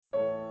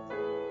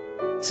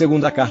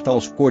Segunda carta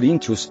aos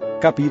Coríntios,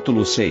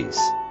 capítulo 6.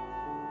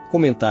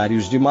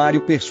 Comentários de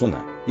Mário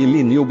Persona e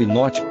Lineu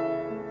Binotti.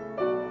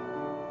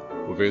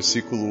 O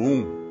versículo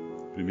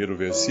 1, primeiro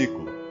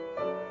versículo,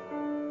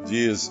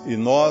 diz: E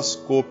nós,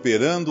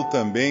 cooperando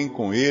também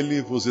com ele,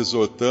 vos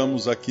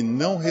exortamos a que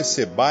não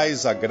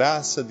recebais a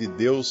graça de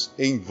Deus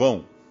em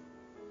vão.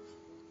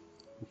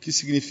 O que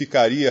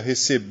significaria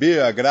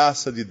receber a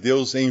graça de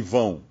Deus em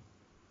vão?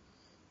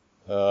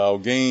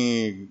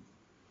 Alguém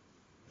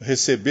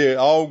receber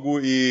algo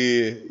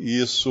e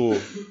isso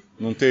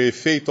não ter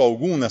efeito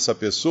algum nessa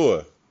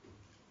pessoa?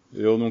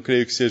 Eu não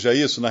creio que seja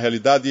isso. Na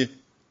realidade,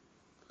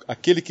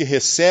 aquele que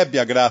recebe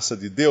a graça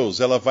de Deus,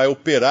 ela vai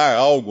operar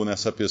algo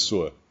nessa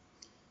pessoa.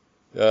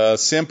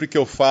 Sempre que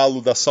eu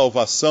falo da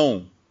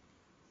salvação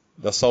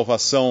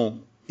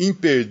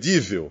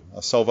imperdível,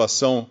 a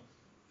salvação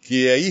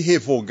que é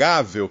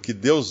irrevogável, que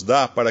Deus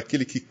dá para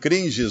aquele que crê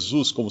em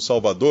Jesus como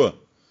Salvador,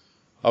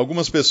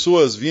 algumas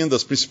pessoas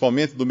vindas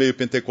principalmente do meio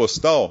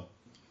pentecostal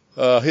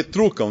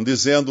retrucam,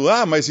 dizendo: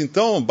 mas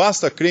então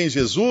basta crer em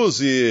Jesus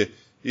e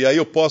aí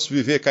eu posso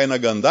viver cair na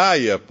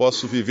gandaia,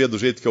 posso viver do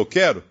jeito que eu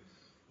quero?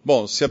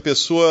 Bom, se a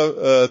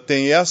pessoa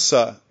tem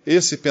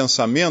esse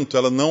pensamento,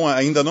 ela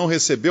ainda não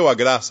recebeu a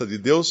graça de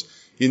Deus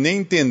e nem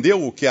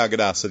entendeu o que é a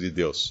graça de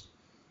Deus.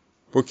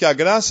 Porque a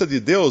graça de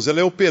Deus, ela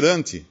é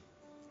operante.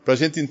 Para a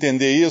gente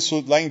entender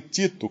isso, lá em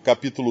Tito,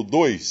 capítulo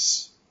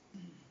 2.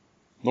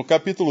 No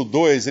capítulo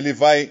 2,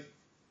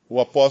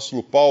 o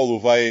apóstolo Paulo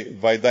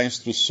vai dar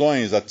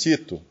instruções a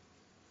Tito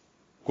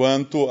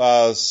quanto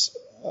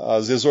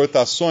às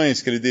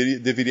exortações que ele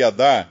deveria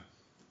dar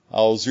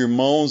aos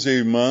irmãos e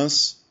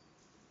irmãs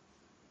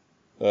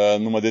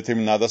numa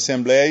determinada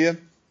assembleia,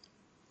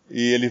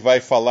 e ele vai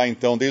falar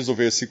então desde o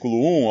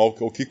versículo 1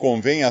 ao que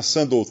convém a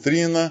sã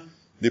doutrina.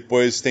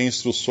 Depois tem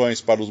instruções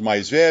para os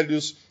mais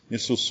velhos,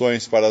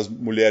 instruções para as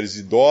mulheres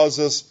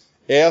idosas.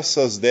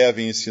 Essas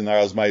devem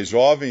ensinar as mais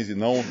jovens e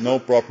não o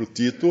próprio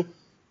Tito.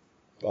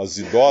 As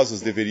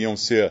idosas deveriam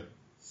ser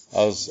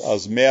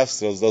as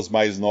mestras das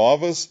mais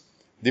novas.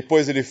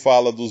 Depois ele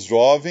fala dos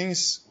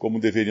jovens, como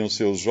deveriam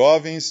ser os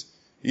jovens.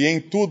 E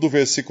em tudo,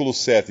 versículo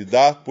 7, te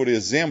dá, por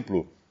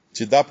exemplo,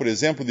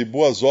 de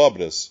boas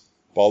obras.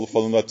 Paulo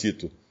falando a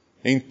Tito.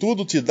 Em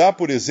tudo te dá,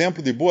 por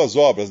exemplo, de boas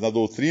obras. Na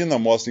doutrina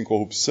mostra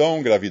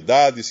incorrupção,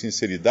 gravidade,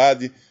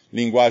 sinceridade,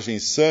 linguagem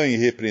sã e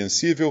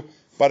irrepreensível,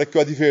 para que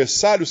o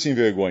adversário se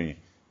envergonhe,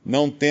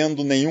 não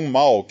tendo nenhum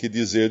mal que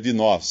dizer de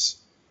nós.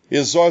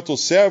 Exorta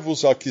os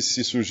servos a que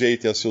se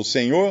sujeitem a seu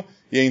Senhor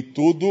e em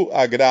tudo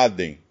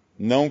agradem,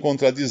 não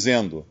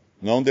contradizendo,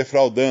 não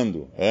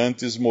defraudando,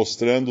 antes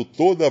mostrando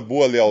toda a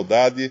boa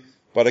lealdade,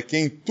 para que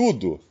em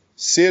tudo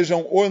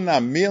sejam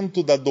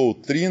ornamento da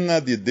doutrina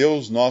de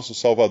Deus nosso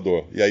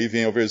Salvador. E aí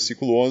vem o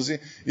versículo 11,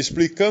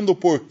 explicando o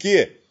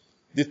porquê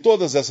de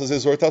todas essas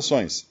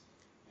exortações.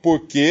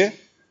 Porque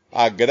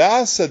a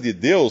graça de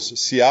Deus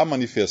se há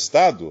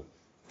manifestado,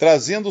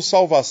 trazendo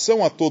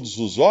salvação a todos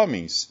os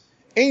homens,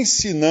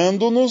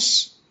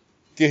 ensinando-nos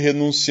que,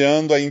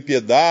 renunciando à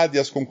impiedade e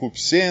às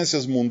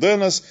concupiscências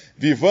mundanas,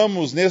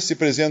 vivamos neste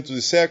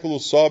presente século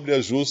sóbria,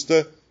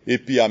 justa e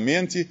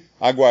piamente,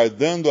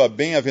 aguardando a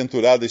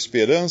bem-aventurada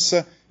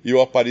esperança e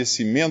o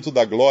aparecimento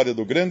da glória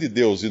do grande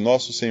Deus e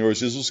nosso Senhor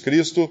Jesus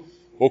Cristo,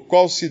 o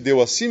qual se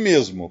deu a si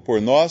mesmo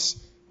por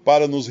nós,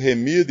 para nos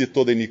remir de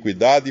toda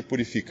iniquidade e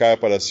purificar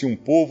para si um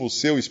povo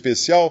seu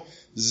especial,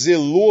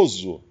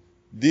 zeloso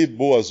de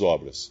boas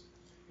obras.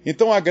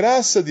 Então a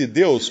graça de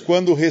Deus,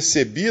 quando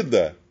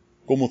recebida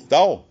como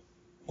tal,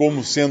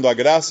 como sendo a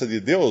graça de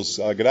Deus,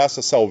 a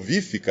graça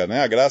salvífica,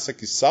 a graça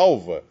que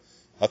salva,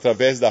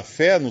 através da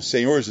fé no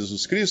Senhor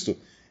Jesus Cristo,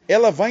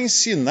 ela vai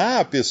ensinar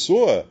a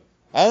pessoa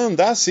a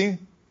andar assim.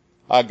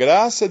 A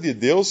graça de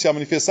Deus se há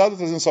manifestado,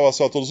 trazendo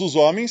salvação a todos os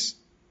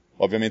homens,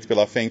 obviamente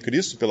pela fé em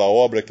Cristo, pela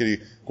obra que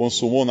Ele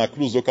consumou na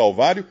cruz do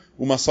Calvário,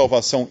 uma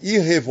salvação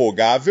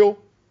irrevogável,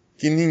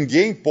 que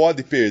ninguém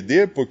pode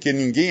perder, porque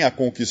ninguém a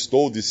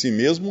conquistou de si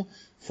mesmo,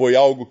 foi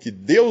algo que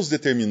Deus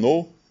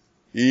determinou,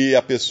 e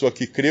a pessoa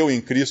que creu em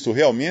Cristo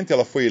realmente,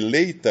 ela foi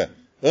eleita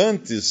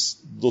antes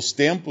dos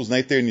tempos, na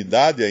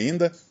eternidade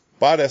ainda,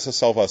 para essa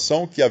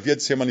salvação que havia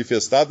de ser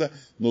manifestada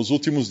nos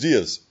últimos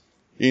dias.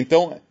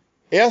 Então,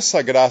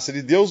 essa graça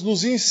de Deus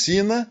nos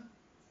ensina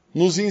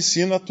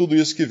tudo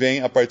isso que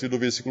vem a partir do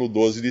versículo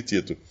 12 de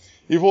Tito.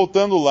 E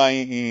voltando lá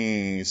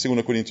em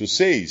 2 Coríntios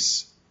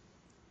 6,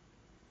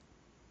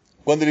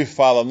 quando ele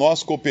fala: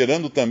 nós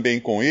cooperando também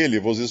com ele,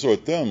 vos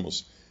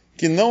exortamos,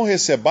 que não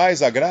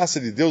recebais a graça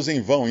de Deus em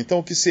vão. Então,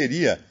 o que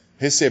seria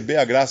receber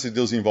a graça de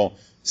Deus em vão?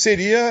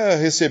 Seria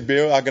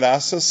receber a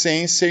graça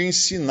sem ser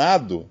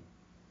ensinado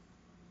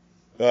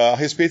a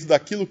respeito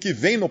daquilo que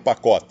vem no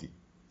pacote.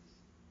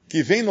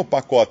 Que vem no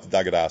pacote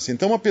da graça.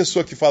 Então, uma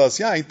pessoa que fala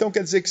assim: então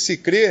quer dizer que se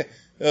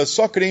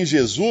só crer em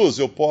Jesus,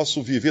 eu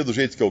posso viver do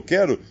jeito que eu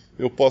quero,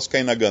 eu posso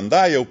cair na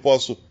gandaia, eu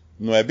posso...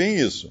 Não é bem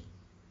isso.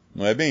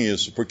 Não é bem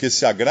isso. Porque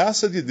se a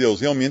graça de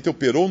Deus realmente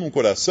operou num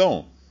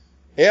coração,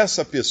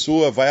 essa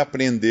pessoa vai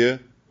aprender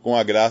com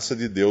a graça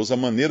de Deus a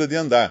maneira de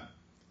andar.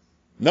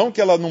 Não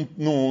que ela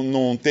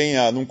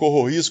não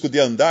corra o risco de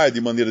andar de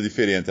maneira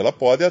diferente. Ela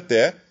pode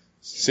até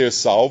ser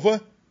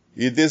salva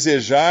e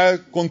desejar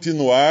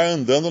continuar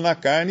andando na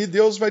carne, e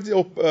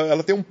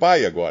ela tem um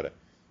pai agora.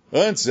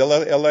 Antes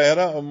ela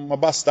era uma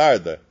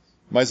bastarda,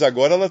 mas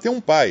agora ela tem um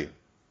pai.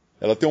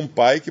 Ela tem um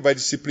pai que vai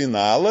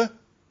discipliná-la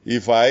e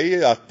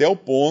vai até o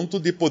ponto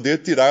de poder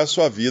tirar a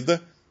sua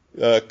vida,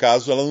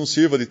 caso ela não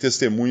sirva de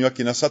testemunho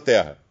aqui nessa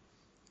terra,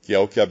 que é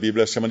o que a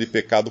Bíblia chama de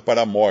pecado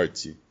para a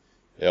morte.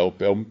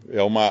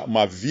 É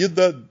uma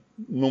vida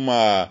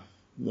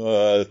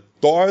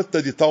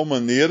torta de tal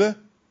maneira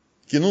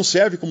que não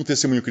serve como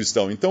testemunho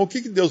cristão. Então, o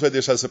que Deus vai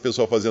deixar essa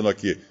pessoa fazendo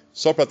aqui?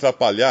 Só para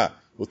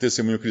atrapalhar o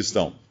testemunho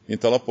cristão.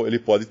 Então, ele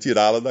pode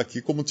tirá-la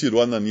daqui, como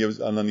tirou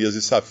Ananias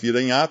e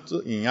Safira em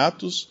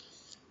Atos,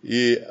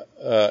 e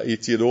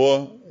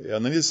tirou...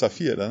 Ananias e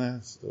Safira, né?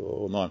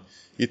 O nome.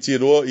 E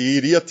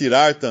iria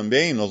tirar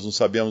também, nós não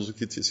sabemos o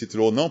que se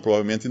tirou ou não,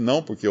 provavelmente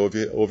não, porque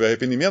houve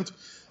arrependimento,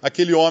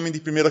 aquele homem de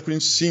 1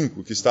 Coríntios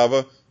 5, que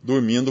estava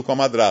dormindo com a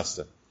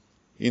madrasta.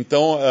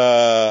 Então,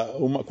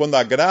 quando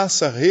a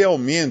graça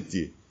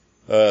realmente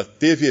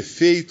teve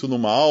efeito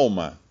numa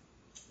alma,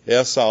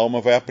 essa alma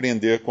vai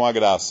aprender com a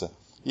graça.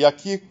 E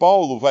aqui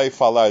Paulo vai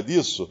falar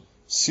disso.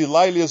 Se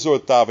lá ele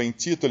exortava, em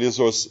Tito ele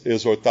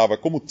exortava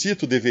como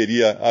Tito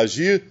deveria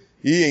agir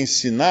e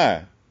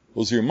ensinar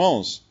os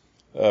irmãos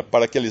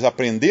para que eles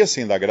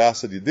aprendessem da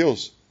graça de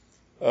Deus,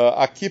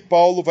 aqui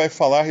Paulo vai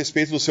falar a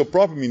respeito do seu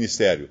próprio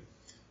ministério.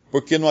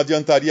 Porque não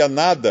adiantaria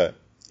nada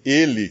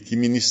ele que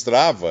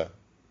ministrava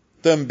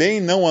também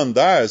não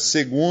andar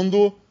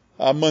segundo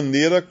a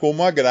maneira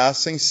como a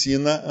graça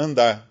ensina a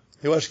andar.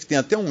 Eu acho que tem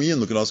até um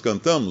hino que nós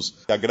cantamos,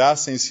 a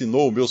graça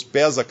ensinou meus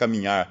pés a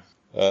caminhar.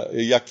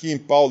 E aqui em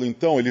Paulo,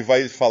 então, ele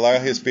vai falar a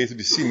respeito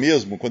de si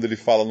mesmo, quando ele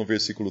fala no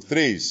versículo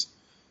 3,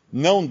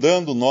 não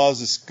dando nós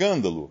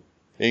escândalo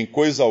em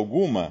coisa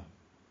alguma,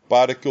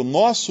 para que o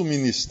nosso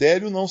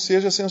ministério não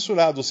seja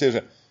censurado. Ou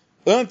seja,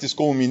 antes,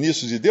 como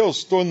ministros de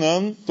Deus,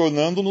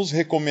 tornando-nos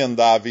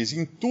recomendáveis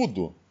em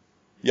tudo.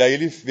 E aí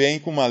ele vem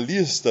com uma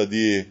lista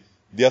de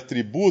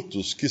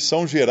atributos que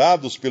são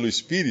gerados pelo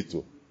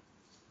Espírito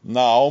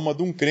na alma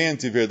de um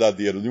crente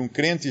verdadeiro, de um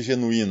crente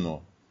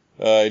genuíno.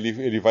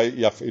 Ele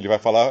vai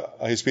falar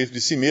a respeito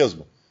de si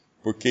mesmo,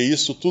 porque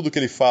isso tudo que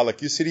ele fala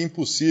aqui seria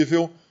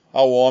impossível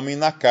ao homem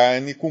na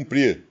carne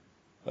cumprir.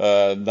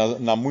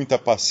 Na muita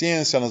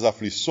paciência, nas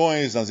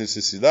aflições, nas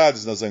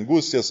necessidades, nas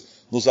angústias,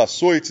 nos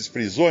açoites,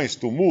 prisões,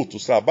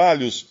 tumultos,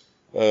 trabalhos,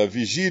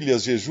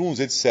 vigílias, jejuns,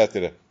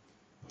 etc.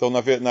 Então,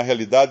 na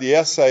realidade,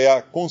 essa é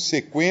a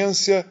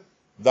consequência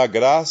da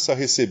graça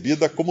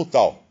recebida como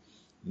tal,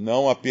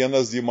 não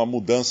apenas de uma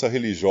mudança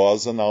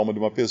religiosa na alma de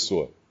uma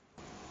pessoa.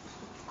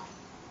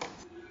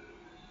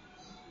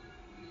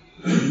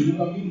 No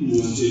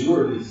capítulo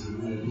anterior desse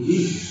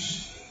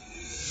Coríntios,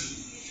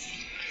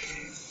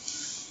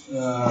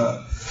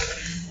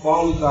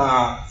 Paulo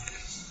está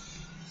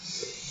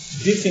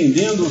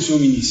defendendo o seu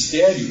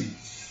ministério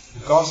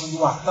por causa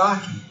do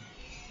ataque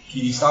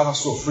que estava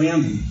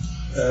sofrendo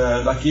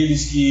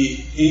daqueles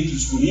que, entre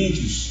os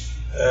coríntios,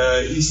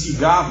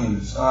 instigavam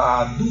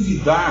a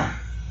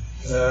duvidar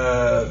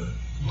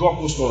do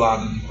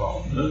apostolado de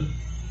Paulo. Né?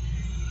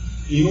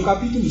 E no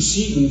capítulo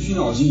 5, no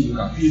finalzinho do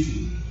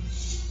capítulo,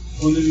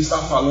 quando ele está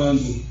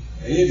falando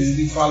a eles,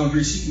 ele fala no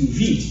versículo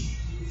 20,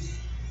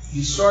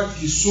 de sorte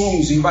que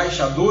somos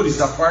embaixadores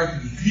da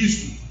parte de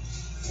Cristo,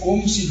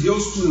 como se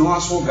Deus por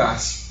nós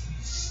rogasse.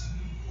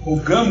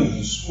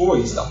 Rogamo-vos,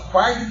 pois, da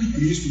parte de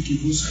Cristo, que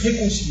vos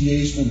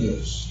reconcilieis com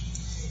Deus.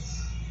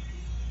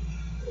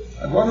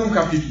 Agora no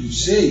capítulo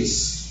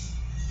 6,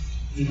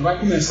 ele vai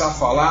começar a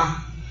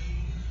falar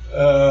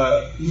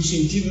no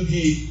sentido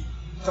de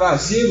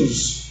trazer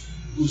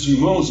os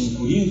irmãos em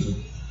Corinto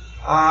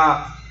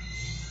a,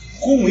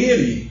 com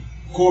ele,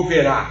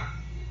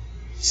 cooperar,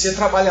 ser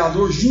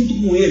trabalhador junto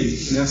com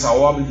ele nessa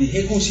obra de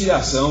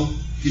reconciliação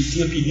que ele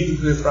tinha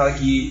pedido para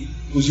que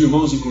os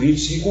irmãos em Corinto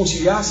se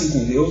reconciliassem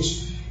com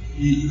Deus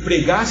e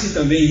pregasse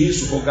também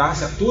isso,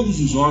 rogasse a todos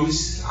os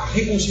homens a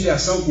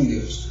reconciliação com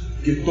Deus,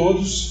 porque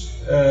todos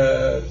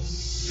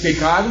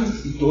pecaram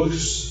e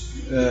todos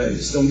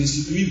estão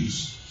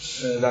destituídos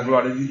da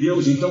glória de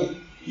Deus. Então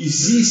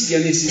existe a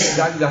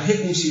necessidade da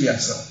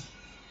reconciliação,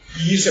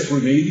 e isso é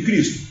por meio de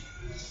Cristo.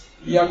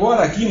 E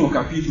agora aqui no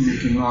capítulo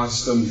que nós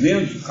estamos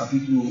vendo,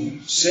 capítulo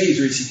 6,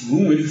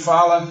 versículo 1, ele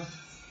fala,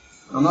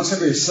 na nossa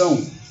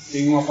versão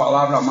tem uma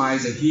palavra a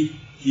mais aqui,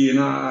 que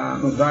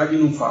no Darby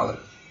não fala.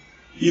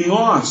 E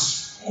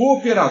nós,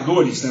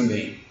 cooperadores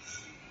também,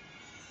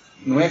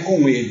 não é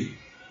com ele.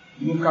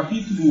 No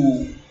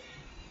capítulo,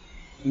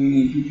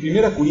 em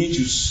 1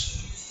 Coríntios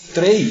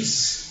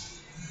 3,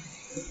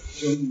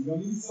 se eu não me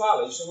engano, ele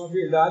fala, isso é uma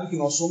verdade, que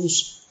nós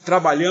somos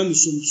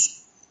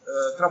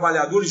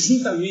trabalhadores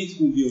juntamente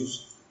com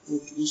Deus,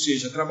 ou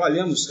seja,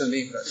 trabalhamos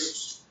também para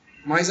Deus.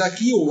 Mas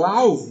aqui o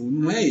alvo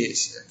não é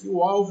esse. Aqui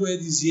o alvo é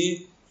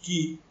dizer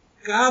que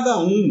cada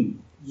um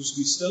dos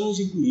cristãos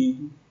em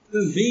Corinto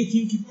também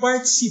tinha que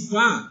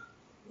participar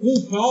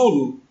com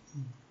Paulo,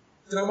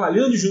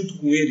 trabalhando junto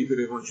com ele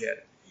pelo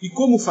Evangelho. E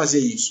como fazer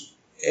isso?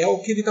 É o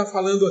que ele está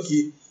falando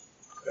aqui.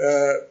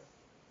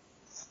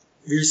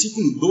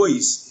 Versículo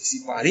 2,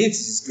 esse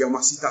parênteses, que é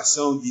uma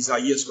citação de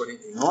Isaías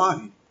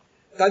 49,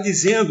 está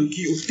dizendo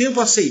que o tempo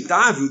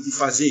aceitável de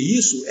fazer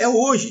isso é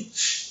hoje.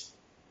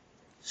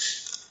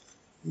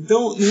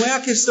 Então, não é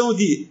a questão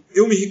de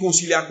eu me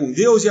reconciliar com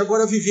Deus e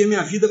agora viver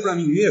minha vida para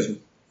mim mesmo.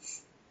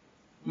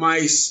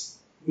 Mas,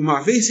 uma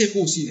vez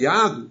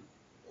reconciliado,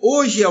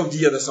 hoje é o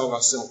dia da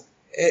salvação.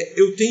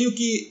 Eu tenho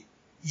que,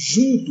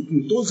 junto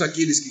com todos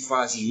aqueles que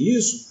fazem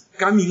isso,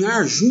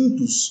 caminhar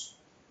juntos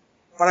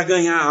para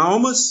ganhar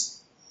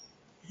almas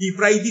e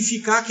para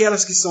edificar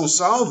aquelas que são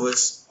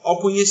salvas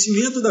ao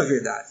conhecimento da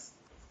verdade.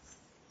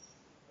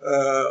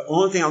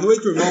 Ontem à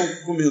noite o irmão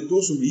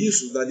comentou sobre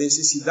isso, da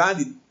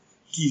necessidade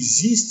que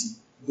existe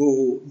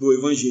do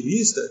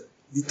evangelista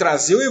de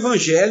trazer o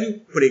evangelho,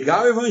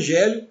 pregar o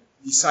evangelho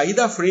e sair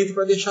da frente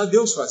para deixar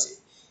Deus fazer.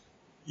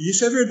 E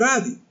isso é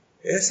verdade.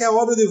 Essa é a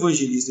obra do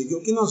evangelista.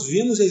 O que nós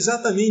vemos é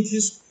exatamente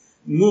isso.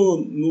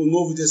 No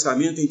Novo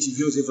Testamento a gente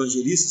vê os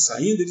evangelistas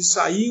saindo, eles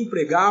saíam,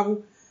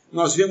 pregavam.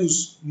 Nós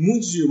vemos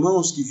muitos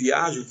irmãos que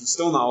viajam, que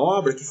estão na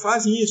obra, que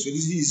fazem isso.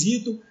 Eles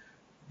visitam,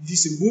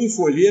 distribuem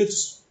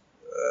folhetos,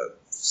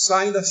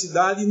 saem da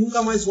cidade e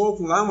nunca mais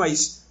voltam lá,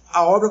 mas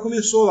a obra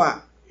começou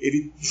lá.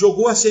 Ele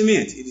jogou a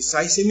semente, ele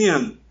sai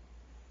semeando.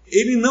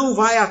 Ele não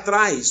vai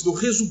atrás do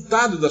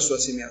resultado da sua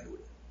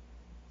semeadura,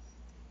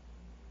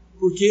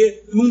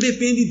 porque não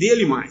depende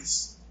dele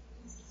mais.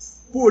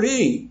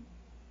 Porém,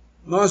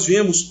 nós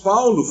vemos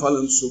Paulo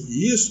falando sobre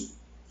isso,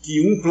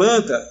 que um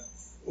planta,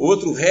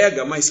 outro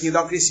rega, mas quem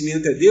dá o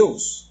crescimento é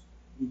Deus.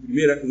 Em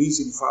 1 Coríntios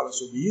ele fala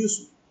sobre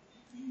isso.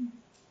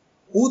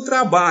 O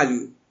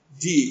trabalho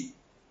de,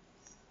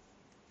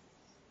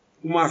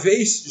 uma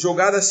vez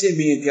jogada a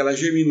semente, ela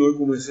germinou e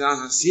começou a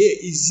nascer,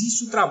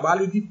 existe o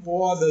trabalho de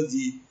poda,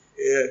 de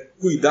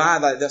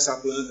cuidar dessa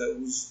planta.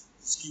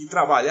 Os que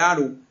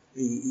trabalharam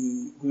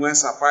com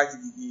essa parte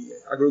de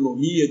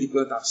agronomia, de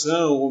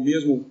plantação, ou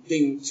mesmo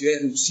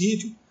tiver um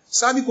sítio,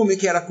 sabe como é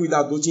que era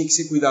cuidador, tinha que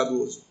ser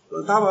cuidadoso.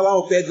 Plantava lá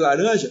o pé de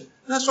laranja,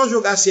 não é só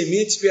jogar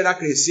semente, esperar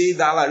crescer e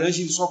dar a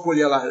laranja e só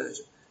colher a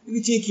laranja.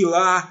 Ele tinha que ir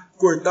lá,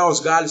 cortar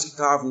os galhos que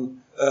estavam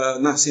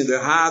nascendo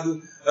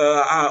errado,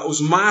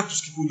 os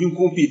matos que podiam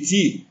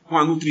competir com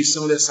a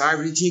nutrição dessa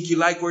árvore, ele tinha que ir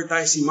lá e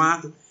cortar esse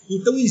mato.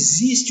 Então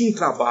existe um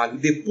trabalho,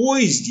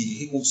 depois de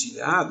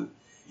reconciliado,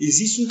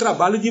 existe um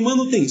trabalho de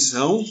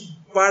manutenção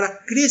para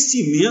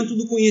crescimento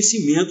do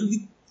conhecimento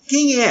de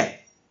quem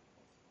é,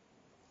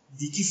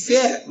 de que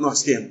fé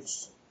nós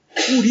temos.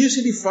 Por isso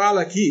ele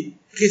fala aqui,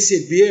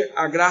 receber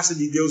a graça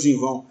de Deus em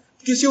vão.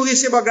 Porque se eu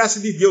recebo a graça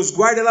de Deus,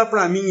 guarda ela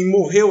para mim e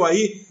morreu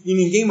aí, e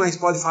ninguém mais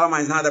pode falar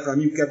mais nada para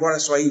mim, porque agora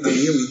só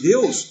entre eu e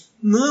Deus?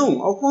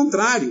 Não, ao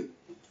contrário.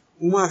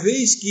 Uma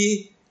vez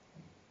que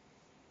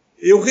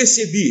eu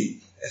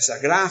recebi essa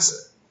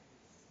graça,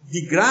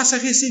 de graça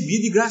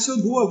recebi, de graça eu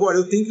dou agora,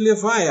 eu tenho que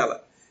levar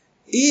ela.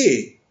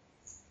 E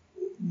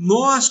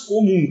nós,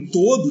 como um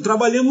todo,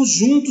 trabalhamos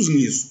juntos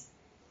nisso,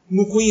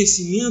 no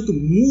conhecimento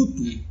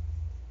mútuo,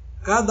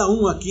 cada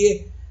um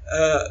aqui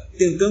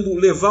tentando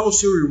levar o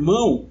seu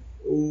irmão,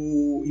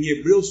 em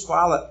Hebreus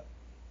fala,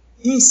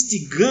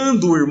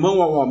 instigando o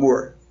irmão ao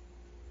amor,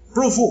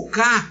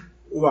 provocar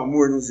o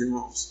amor nos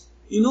irmãos,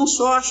 e não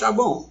só achar,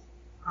 bom,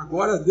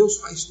 agora Deus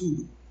faz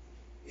tudo.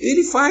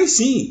 Ele faz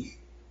sim,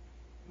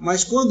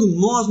 mas quando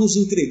nós nos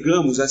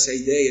entregamos a essa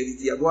ideia de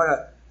que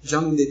agora já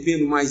não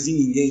dependo mais de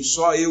ninguém,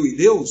 só eu e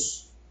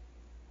Deus,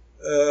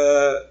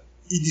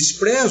 e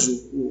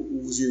desprezo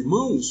os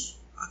irmãos,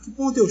 a que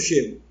ponto eu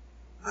chego?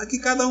 A que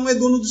cada um é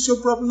dono do seu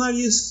próprio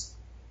nariz,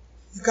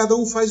 que cada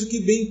um faz o que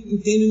bem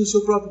entende no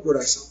seu próprio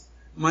coração.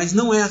 Mas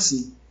não é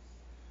assim.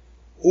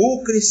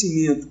 O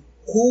crescimento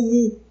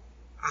como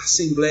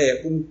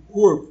assembleia, como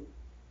corpo,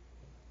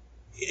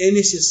 é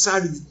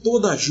necessário de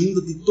toda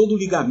ajuda, de todo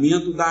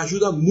ligamento, da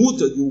ajuda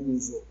mútua de uns com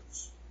os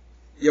outros.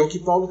 E é o que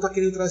Paulo está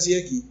querendo trazer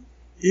aqui.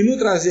 E no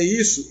trazer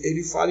isso,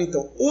 ele fala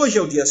então, hoje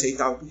é o dia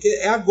aceitável, porque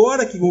é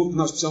agora que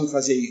nós precisamos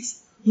fazer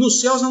isso.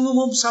 Nos céus nós não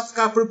vamos precisar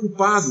ficar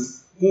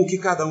preocupados com o que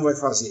cada um vai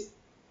fazer.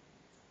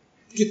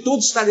 Porque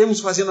todos estaremos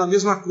fazendo a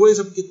mesma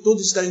coisa, porque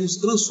todos estaremos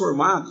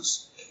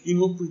transformados e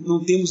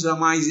não temos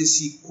mais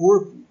esse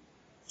corpo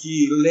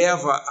que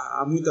leva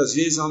a muitas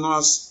vezes a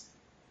nós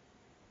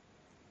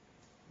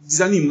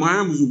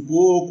desanimarmos um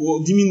pouco,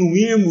 ou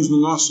diminuirmos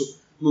no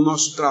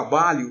nosso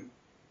trabalho,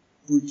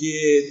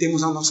 porque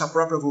temos a nossa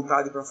própria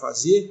vontade para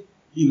fazer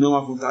e não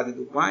a vontade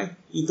do Pai.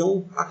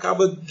 Então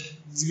acaba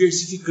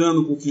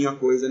diversificando um pouquinho a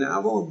coisa, né?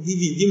 Vamos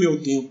dividir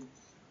meu tempo.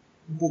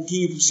 Um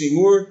pouquinho para o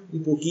Senhor,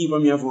 um pouquinho para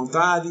a minha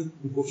vontade,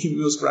 um pouquinho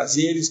para meus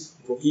prazeres,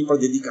 um pouquinho para a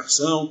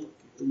dedicação, para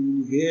que todo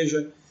mundo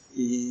veja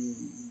e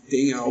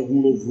tenha algum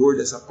louvor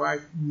dessa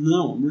parte.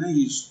 Não, não é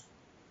isso.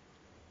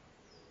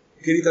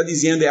 O que ele está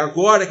dizendo é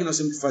agora que nós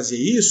temos que fazer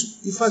isso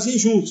e fazer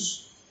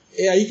juntos.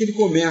 É aí que ele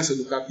começa,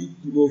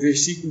 do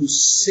versículo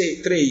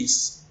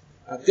 3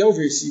 até o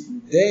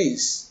versículo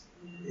 10,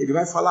 ele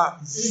vai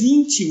falar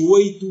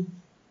 28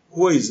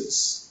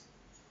 coisas.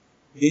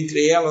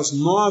 Dentre elas,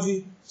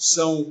 9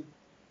 são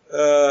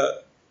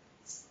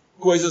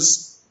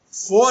coisas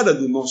fora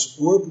do nosso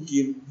corpo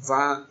que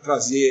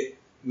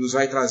nos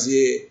vai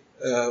trazer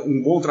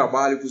um bom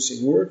trabalho para o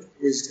Senhor,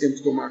 coisas que temos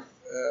que tomar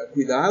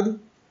cuidado,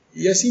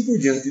 e assim por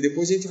diante.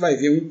 Depois a gente vai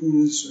ver um por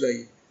um isso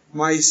daí.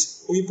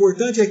 Mas o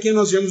importante é que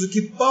nós vemos o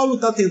que Paulo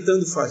está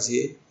tentando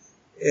fazer,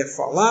 é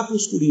falar para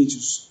os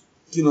coríntios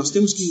que nós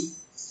temos que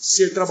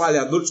ser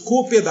trabalhadores,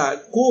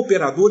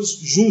 cooperadores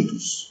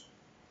juntos,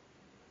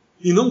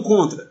 e não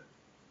contra.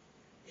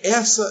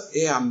 Essa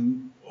é a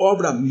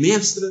obra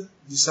mestra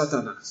de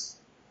Satanás.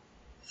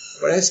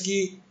 Parece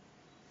que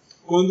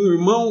quando o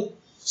irmão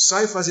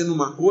sai fazendo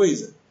uma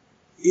coisa,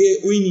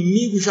 o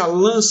inimigo já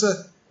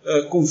lança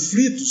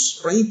conflitos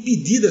para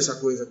impedir dessa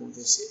coisa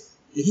acontecer.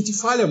 E a gente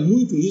falha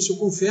muito nisso, eu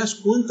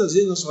confesso quantas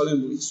vezes nós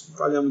falhamos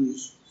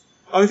nisso.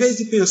 Ao invés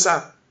de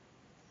pensar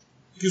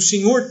que o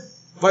Senhor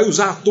vai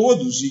usar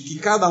todos e que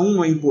cada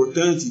um é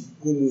importante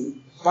como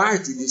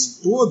parte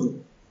desse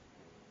todo,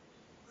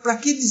 para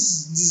que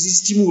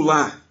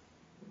desestimular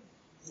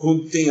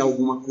quando tem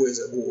alguma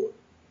coisa boa?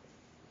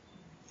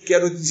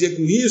 Quero dizer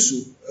com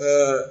isso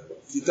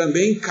que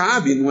também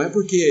cabe, não é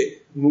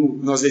porque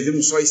nós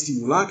devemos só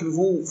estimular, que não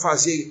vão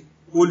fazer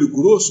olho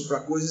grosso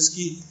para coisas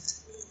que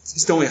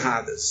estão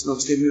erradas.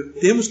 Nós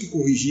temos que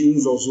corrigir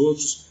uns aos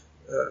outros.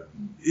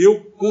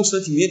 Eu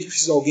constantemente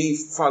preciso de alguém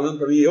falando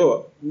para mim,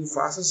 não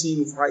faça assim,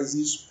 não faz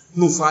isso,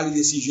 não fale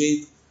desse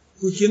jeito,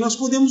 porque nós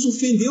podemos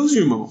ofender os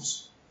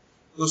irmãos.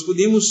 Nós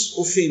podemos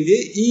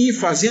ofender e,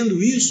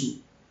 fazendo isso,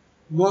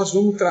 nós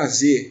vamos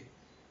trazer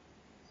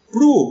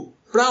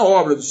para a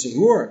obra do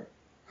Senhor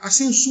a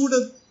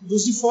censura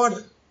dos de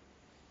fora.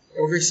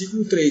 É o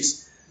versículo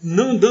 3.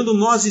 Não dando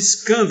nós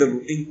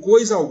escândalo em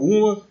coisa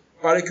alguma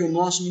para que o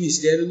nosso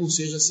ministério não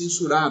seja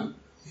censurado.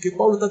 O que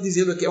Paulo está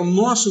dizendo aqui é o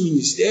nosso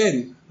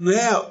ministério, não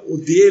é o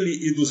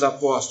dele e dos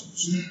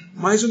apóstolos,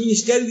 mas o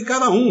ministério de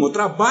cada um, o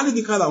trabalho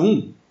de cada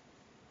um.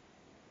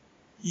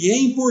 E é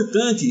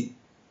importante,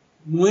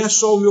 não é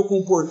só o meu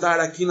comportar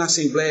aqui na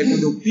Assembleia,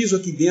 quando eu piso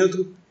aqui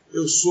dentro,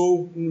 eu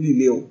sou um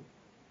Lineu.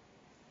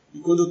 E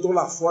quando eu estou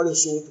lá fora, eu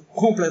sou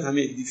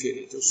completamente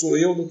diferente. Eu sou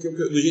eu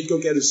do jeito que eu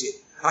quero ser.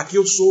 Aqui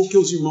eu sou o que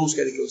os irmãos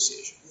querem que eu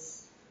seja.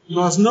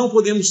 Nós não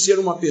podemos ser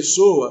uma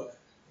pessoa,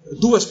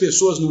 duas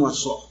pessoas numa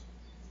só.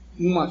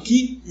 Uma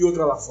aqui e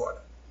outra lá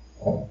fora.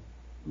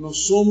 Nós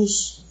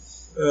somos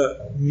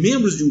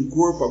membros de um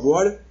corpo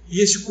agora, e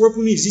esse corpo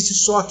não existe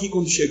só aqui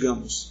quando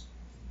chegamos.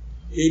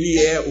 Ele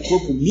é o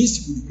corpo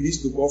místico de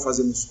Cristo, do qual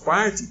fazemos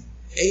parte,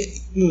 é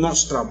no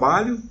nosso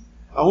trabalho,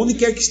 aonde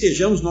quer que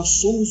estejamos, nós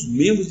somos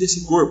membros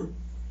desse corpo.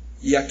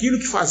 E aquilo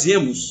que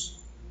fazemos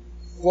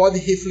pode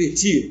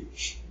refletir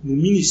no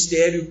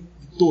ministério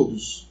de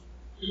todos.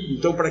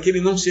 Então, para que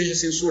ele não seja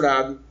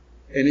censurado,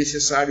 é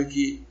necessário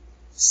que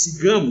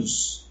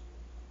sigamos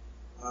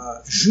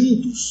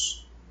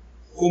juntos,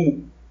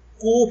 como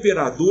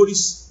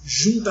cooperadores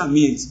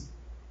juntamente.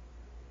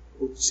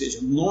 Ou seja,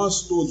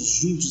 nós todos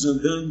juntos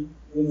andando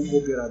como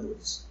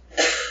cooperadores.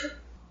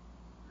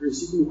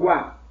 Versículo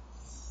 4.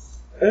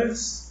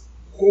 Antes,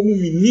 como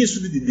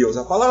ministro de Deus.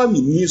 A palavra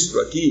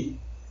ministro aqui,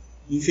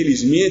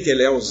 infelizmente,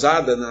 ela é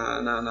usada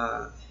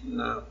na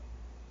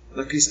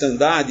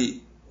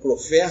cristandade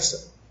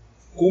professa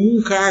como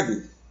um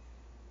cargo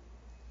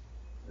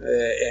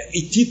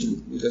e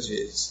título, muitas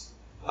vezes.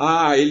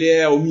 Ele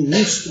é o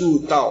ministro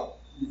tal,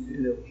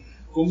 entendeu?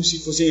 Como se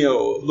fosse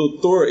o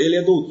doutor, ele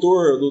é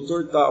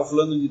doutor tal,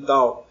 fulano de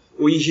tal,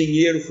 o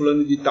engenheiro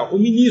fulano de tal, o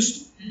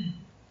ministro.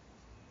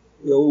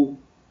 Eu,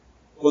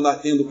 quando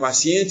atendo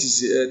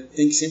pacientes,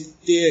 tem que sempre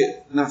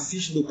ter na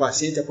ficha do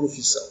paciente a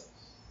profissão.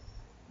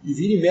 E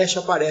vira e mexe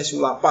aparecem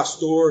lá,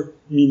 pastor,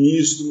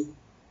 ministro.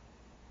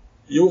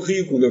 E eu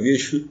rio quando eu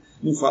vejo,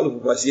 não falo para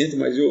o paciente,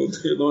 mas eu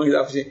dou uma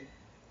risada assim.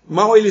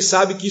 Mal ele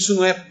sabe que isso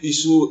não é,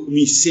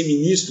 ser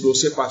ministro ou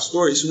ser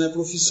pastor, isso não é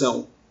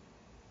profissão.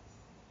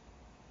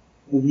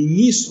 O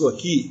ministro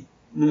aqui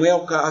não é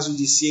o caso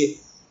de ser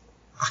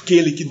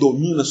aquele que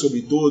domina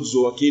sobre todos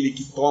ou aquele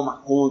que toma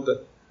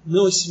conta.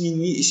 Não, esse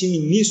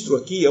ministro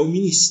aqui é o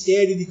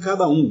ministério de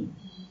cada um.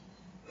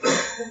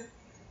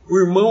 O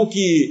irmão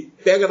que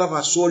pega da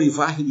vassoura e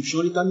varre do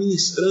chão, ele está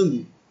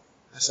ministrando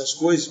essas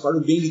coisas para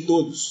o bem de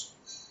todos.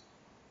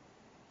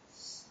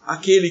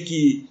 Aquele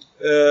que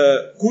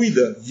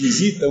cuida,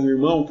 visita um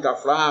irmão que está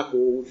fraco,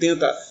 ou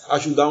tenta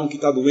ajudar um que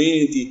está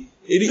doente,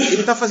 ele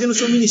está fazendo o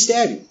seu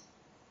ministério.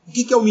 O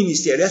que é o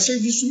ministério? É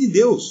serviço de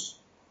Deus.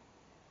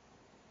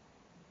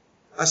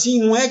 Assim,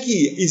 não é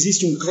que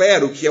existe um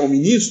clero que é o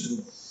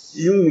ministro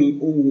e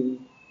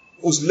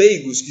os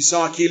leigos que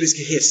são aqueles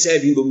que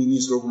recebem do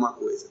ministro alguma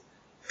coisa.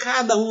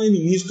 Cada um é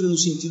ministro no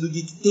sentido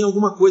de que tem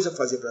alguma coisa a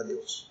fazer para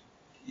Deus.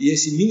 E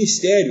esse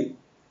ministério,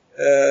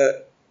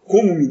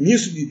 como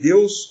ministro de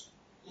Deus,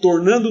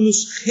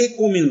 tornando-nos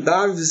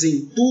recomendáveis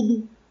em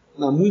tudo,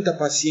 na muita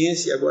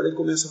paciência. E agora ele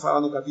começa a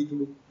falar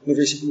no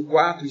versículo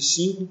 4 e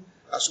 5,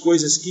 as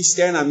coisas que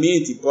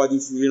externamente podem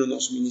influir no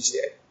nosso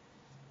ministério.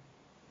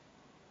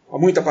 Há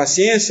muita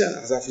paciência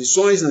nas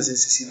aflições, nas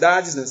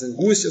necessidades, nas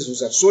angústias,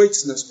 nos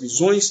açoites, nas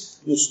prisões,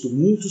 nos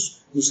tumultos,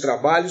 nos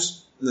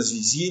trabalhos, nas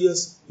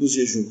vigílias, nos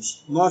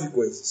jejuns. 9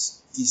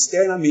 coisas. que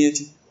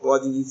externamente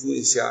podem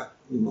influenciar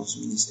no nosso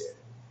ministério.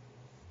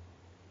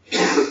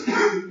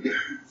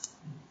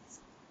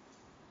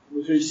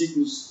 Nos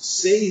versículos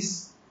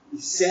 6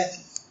 e 7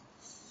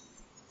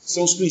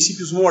 são os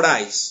princípios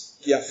morais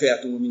que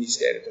afetam o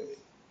ministério também,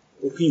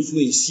 ou que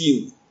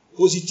influenciam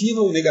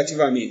positiva ou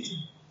negativamente.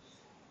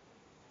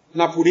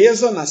 Na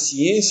pureza, na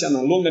ciência,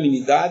 na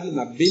longanimidade,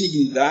 na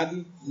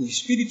benignidade, no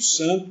Espírito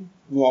Santo,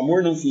 no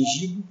amor não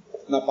fingido,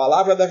 na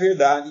palavra da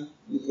verdade,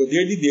 no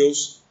poder de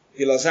Deus,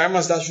 pelas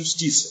armas da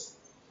justiça,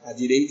 à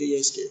direita e à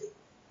esquerda.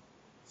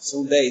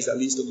 São 10 a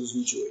lista dos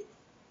 28.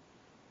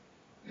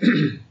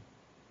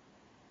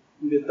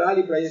 Um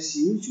detalhe para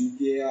esse último,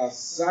 que é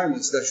as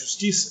armas da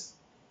justiça,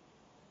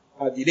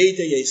 à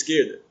direita e à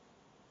esquerda.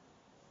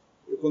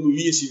 Eu, quando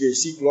li esse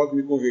versículo, logo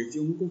me converti,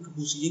 eu nunca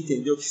consegui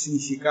entender o que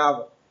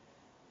significava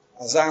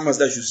as armas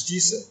da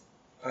justiça,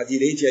 à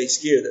direita e à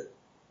esquerda.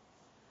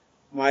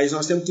 Mas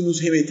nós temos que nos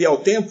remeter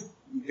ao tempo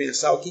e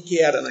pensar o que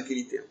era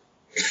naquele tempo.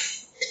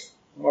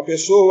 Uma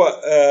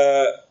pessoa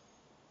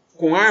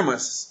com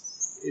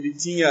armas, ele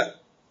tinha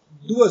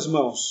 2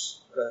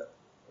 mãos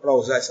para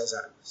usar essas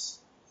armas.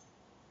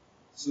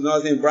 Se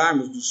nós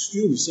lembrarmos dos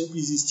filmes, sempre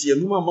existia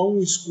numa mão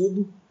um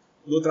escudo,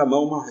 na outra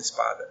mão uma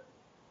espada.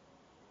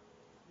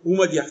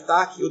 Uma de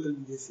ataque e outra de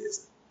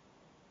defesa.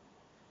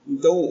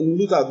 Então, um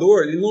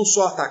lutador, ele não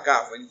só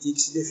atacava, ele tinha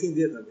que se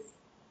defender também.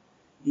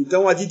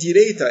 Então, a de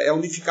direita é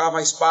onde ficava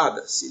a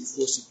espada, se ele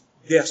fosse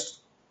destro.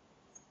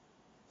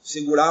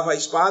 Segurava a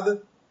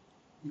espada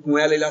e com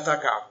ela ele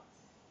atacava.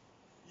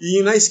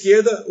 E na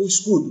esquerda, o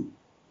escudo,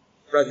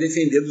 para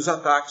defender dos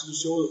ataques do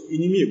seu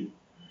inimigo.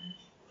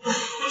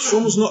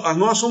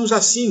 Nós somos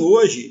assim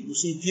hoje, no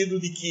sentido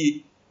de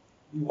que,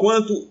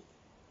 enquanto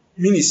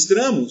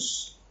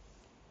ministramos,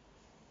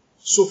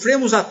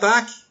 sofremos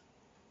ataque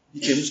e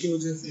temos que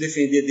nos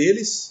defender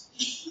deles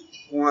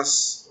com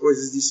as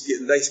coisas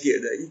da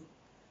esquerda.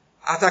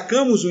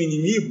 Atacamos o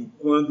inimigo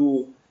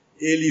quando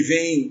ele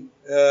vem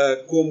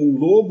como um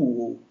lobo,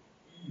 ou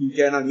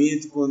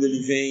internamente quando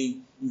ele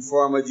vem em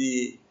forma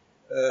de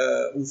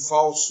um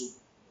falso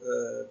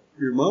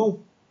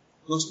irmão.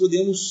 Nós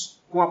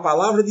podemos, com a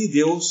palavra de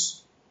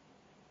Deus,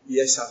 e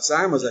essas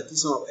armas aqui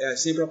é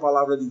sempre a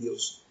palavra de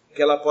Deus,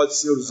 que ela pode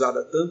ser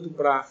usada tanto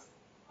para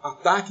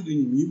ataque do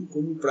inimigo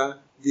como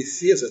para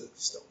defesa do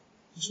cristão.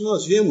 Isso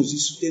nós vemos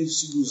isso tendo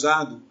sido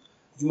usado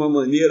de uma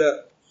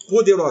maneira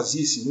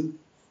poderosíssima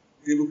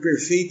pelo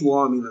perfeito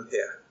homem na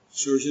terra, o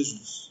Senhor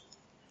Jesus.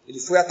 Ele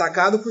foi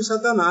atacado por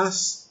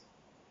Satanás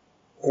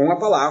com a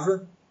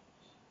palavra.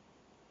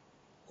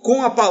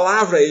 Com a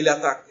palavra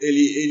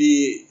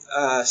ele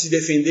se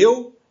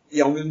defendeu e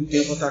ao mesmo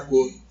tempo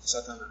atacou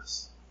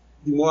Satanás.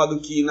 De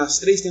modo que nas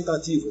 3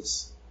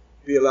 tentativas,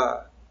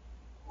 pela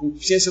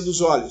concupiscência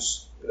dos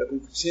olhos, pela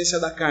concupiscência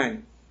da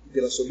carne e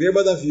pela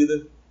soberba da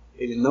vida,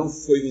 ele não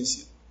foi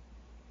vencido.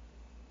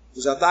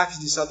 Os ataques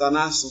de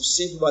Satanás são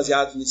sempre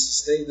baseados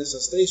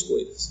nessas 3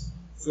 coisas.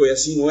 Foi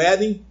assim no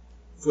Éden,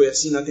 foi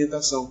assim na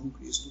tentação com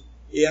Cristo,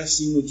 e é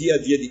assim no dia a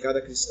dia de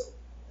cada cristão.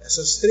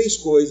 Essas 3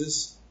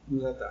 coisas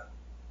nos atacam.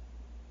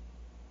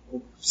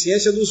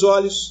 Concupiscência dos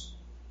olhos,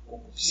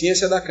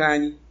 concupiscência da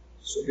carne,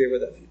 soberba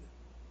da vida.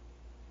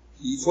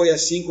 E foi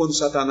assim quando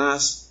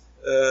Satanás,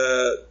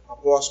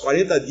 após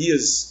 40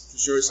 dias que o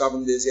Senhor estava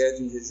no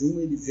deserto em jejum,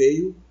 ele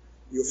veio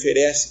e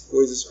oferece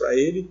coisas para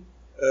ele,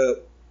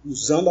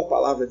 usando a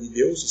palavra de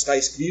Deus. Está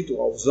escrito,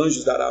 aos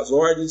anjos dará as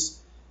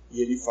ordens,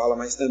 e ele fala,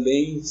 mas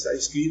também está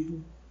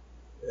escrito,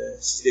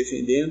 se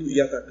defendendo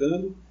e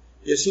atacando.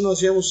 E assim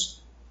nós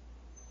vemos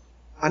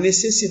a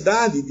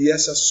necessidade de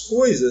essas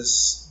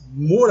coisas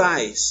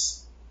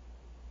morais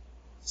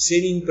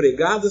serem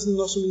empregadas no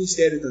nosso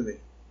ministério também.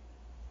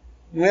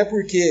 Não é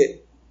porque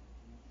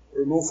o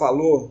irmão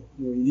falou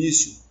no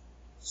início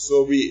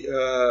sobre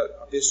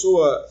a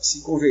pessoa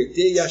se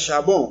converter e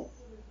achar, bom,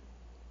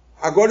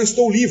 agora eu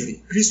estou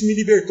livre, Cristo me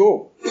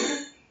libertou.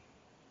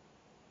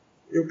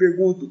 Eu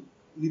pergunto,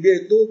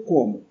 libertou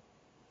como?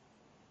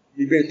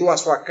 Libertou a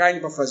sua carne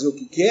para fazer o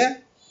que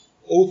quer?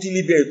 Ou te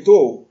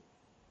libertou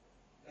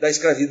da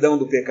escravidão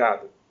do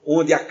pecado,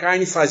 onde a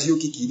carne fazia o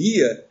que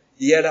queria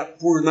e era,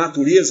 por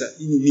natureza,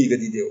 inimiga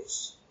de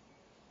Deus?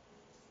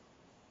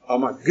 Há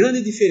uma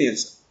grande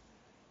diferença.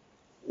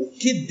 O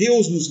que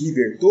Deus nos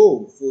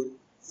libertou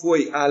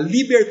foi a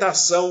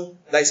libertação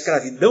da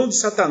escravidão de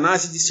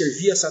Satanás e de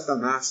servir a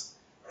Satanás,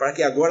 para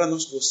que agora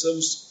nós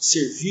possamos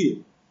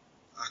servir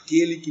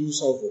aquele que nos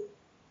salvou.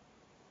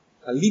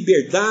 A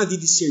liberdade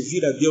de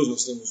servir a Deus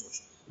nós temos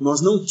hoje.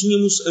 Nós não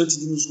tínhamos antes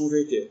de nos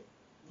converter.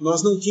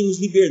 Nós não tínhamos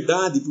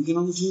liberdade porque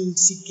nós não tínhamos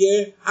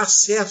sequer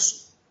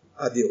acesso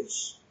a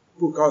Deus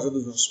por causa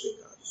dos nossos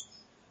pecados.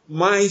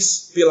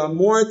 Mas pela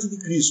morte de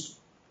Cristo,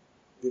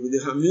 pelo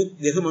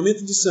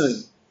derramamento de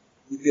sangue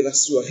e pela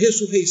sua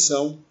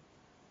ressurreição,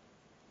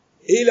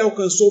 Ele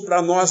alcançou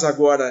para nós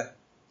agora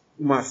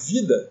uma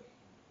vida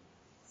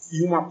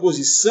e uma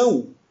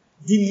posição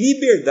de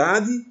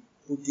liberdade,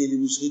 porque Ele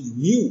nos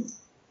redimiu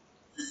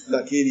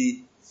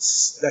daquele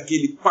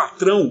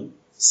patrão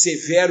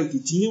severo que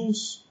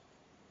tínhamos,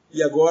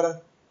 e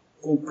agora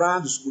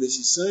comprados por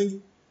esse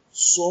sangue,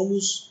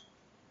 somos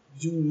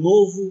de um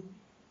novo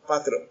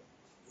patrão,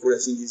 por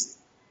assim dizer.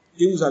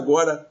 Temos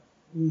agora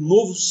um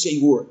novo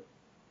Senhor.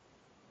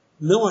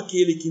 Não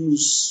aquele que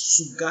nos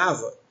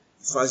sugava,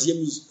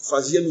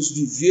 fazia-nos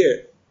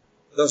viver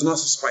das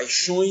nossas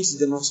paixões e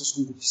das nossas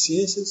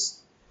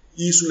concupiscências,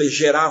 e isso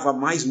gerava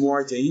mais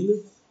morte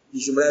ainda, e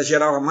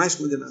gerava mais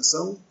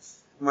condenação,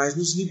 mas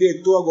nos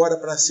libertou agora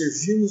para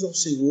servirmos ao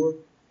Senhor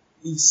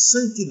em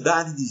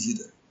santidade de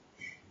vida.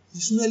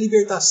 Isso não é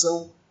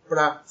libertação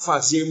para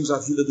fazermos a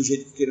vida do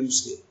jeito que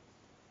queremos ter,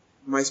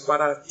 mas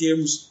para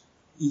termos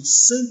em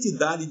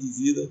santidade de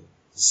vida,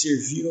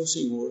 servir ao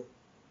Senhor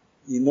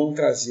e não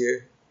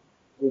trazer,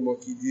 como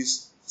aqui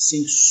diz,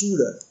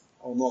 censura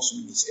ao nosso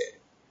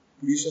ministério.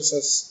 Por isso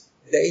essas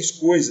 10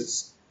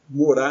 coisas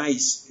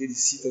morais que ele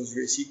cita nos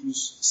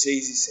versículos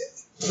 6 e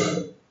 7.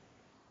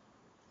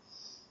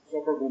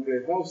 Só para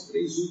completar, os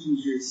 3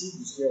 últimos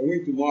versículos, que é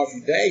 8, 9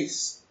 e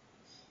 10,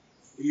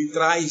 ele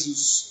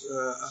traz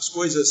as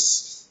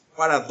coisas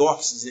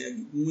paradoxas,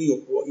 né, uma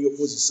em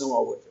oposição à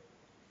outra.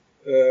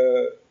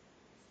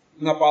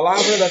 Na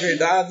palavra da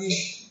verdade,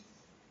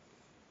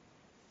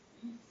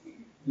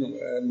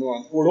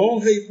 por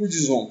honra e por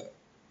desonra,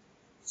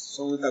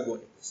 são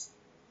antagônicas.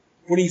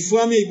 Por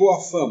infâmia e boa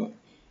fama,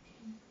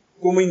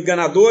 como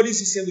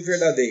enganadores e sendo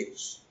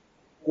verdadeiros,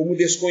 como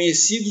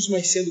desconhecidos,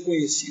 mas sendo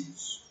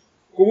conhecidos,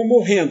 como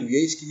morrendo, e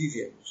eis que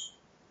vivemos,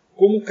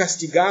 como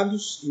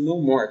castigados e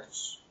não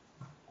mortos,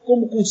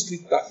 como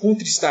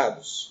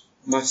contristados,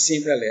 mas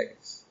sempre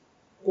alegres,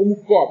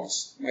 como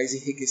pobres, mas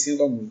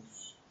enriquecendo a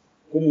muitos,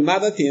 como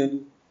nada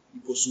tendo e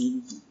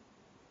possuindo tudo.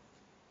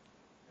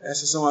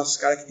 Essas são as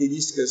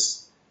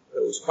características,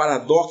 os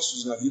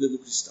paradoxos na vida do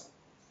cristão.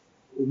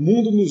 O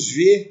mundo nos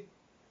vê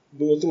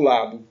do outro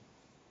lado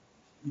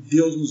e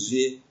Deus nos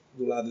vê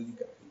do lado de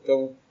cá.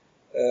 Então,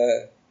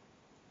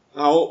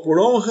 por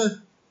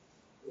honra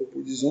ou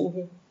por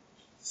desonra,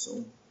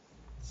 são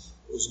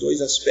os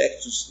 2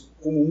 aspectos,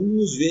 como um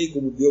nos vê e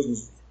como Deus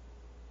nos vê.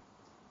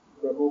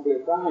 Para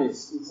completar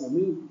esse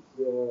pensamento,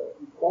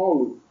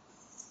 Paulo,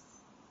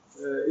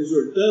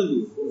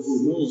 exortando os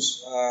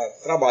irmãos a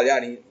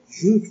trabalharem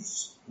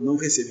juntos, não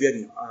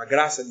receberem a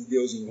graça de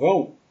Deus em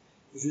vão,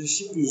 os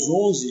versículos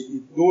 11 e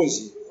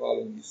 12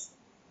 falam disso.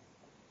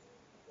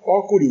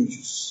 Ó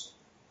Coríntios,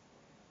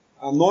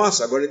 a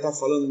nossa, agora ele está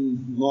falando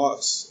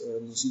nós,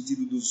 no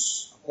sentido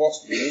dos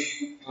apóstolos,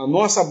 né? A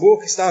nossa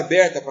boca está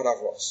aberta para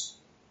vós,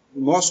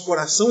 o nosso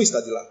coração está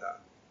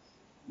dilatado.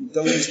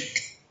 Então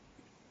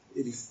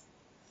ele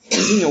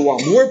tinha o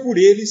amor por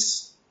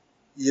eles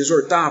e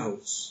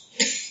exortava-os.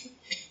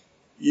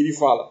 E ele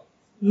fala,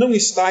 não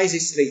estáis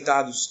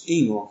estreitados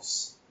em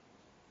nós,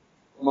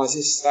 mas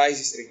estáis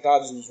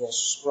estreitados nos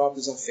vossos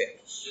próprios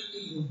afetos.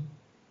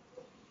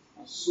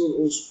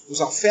 Os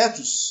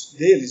afetos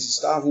deles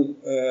estavam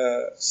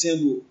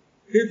sendo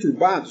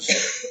perturbados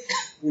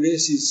por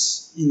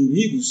esses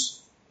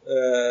inimigos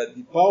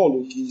de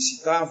Paulo, que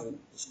incitavam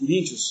os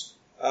coríntios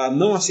a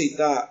não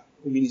aceitar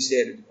o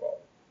ministério de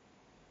Paulo.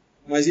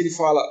 Mas ele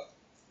fala,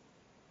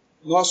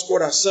 nosso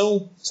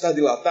coração está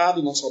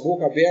dilatado, nossa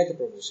boca aberta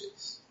para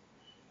vocês.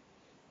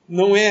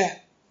 Não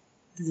é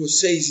que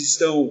vocês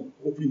estão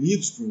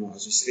oprimidos por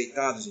nós,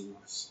 estreitados em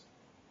nós,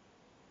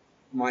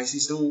 mas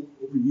estão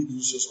oprimidos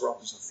nos seus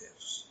próprios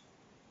afetos.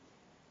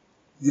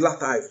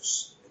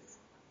 Dilatai-vos.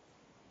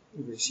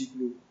 No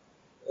versículo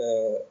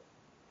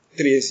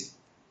 13.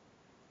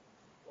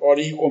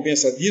 Ora, em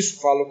recompensa disso,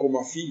 falo como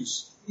a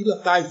filhos,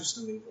 dilatai-vos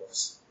também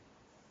vós.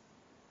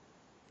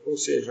 Ou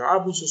seja,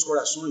 abram seus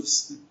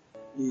corações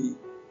e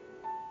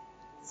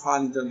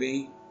falem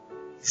também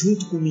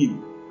junto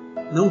comigo,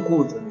 não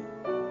contra mim.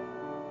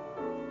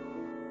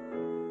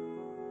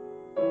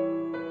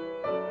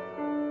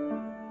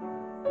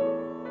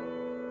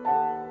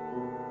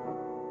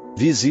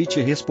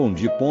 Visite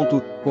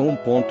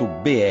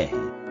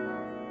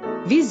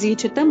Respondi.com.br.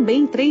 Visite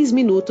também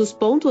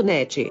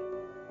 3minutos.net.